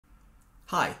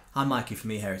Hi, I'm Mikey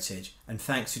from eHeritage and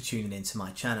thanks for tuning in to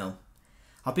my channel.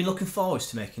 I've been looking forward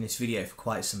to making this video for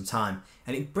quite some time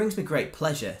and it brings me great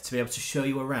pleasure to be able to show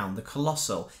you around the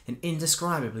colossal and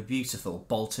indescribably beautiful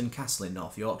Bolton Castle in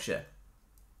North Yorkshire.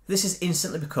 This has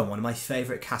instantly become one of my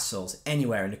favourite castles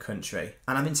anywhere in the country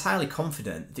and I'm entirely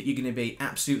confident that you're going to be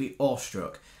absolutely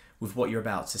awestruck with what you're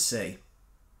about to see.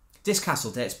 This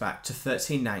castle dates back to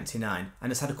 1399 and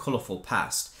has had a colourful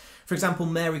past. For example,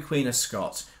 Mary Queen of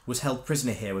Scots was held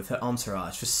prisoner here with her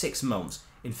entourage for 6 months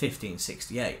in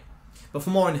 1568. But for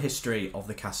more on the history of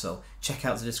the castle, check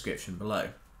out the description below.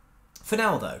 For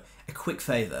now though, a quick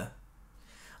favour.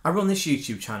 I run this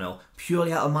YouTube channel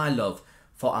purely out of my love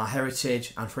for our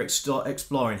heritage and for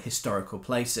exploring historical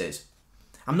places.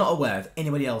 I'm not aware of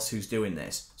anybody else who's doing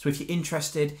this, so if you're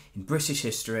interested in British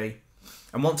history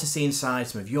and want to see inside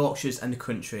some of Yorkshire's and the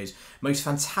country's most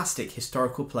fantastic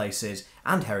historical places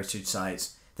and heritage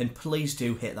sites, then please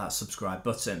do hit that subscribe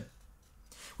button.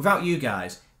 Without you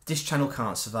guys, this channel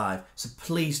can't survive, so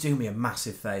please do me a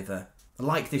massive favour.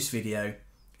 Like this video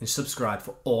and subscribe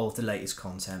for all of the latest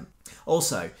content.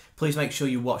 Also, please make sure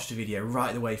you watch the video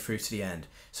right the way through to the end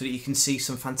so that you can see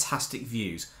some fantastic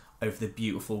views over the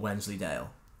beautiful Wensleydale.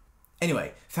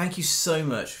 Anyway, thank you so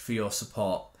much for your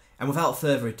support, and without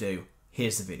further ado,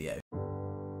 here's the video.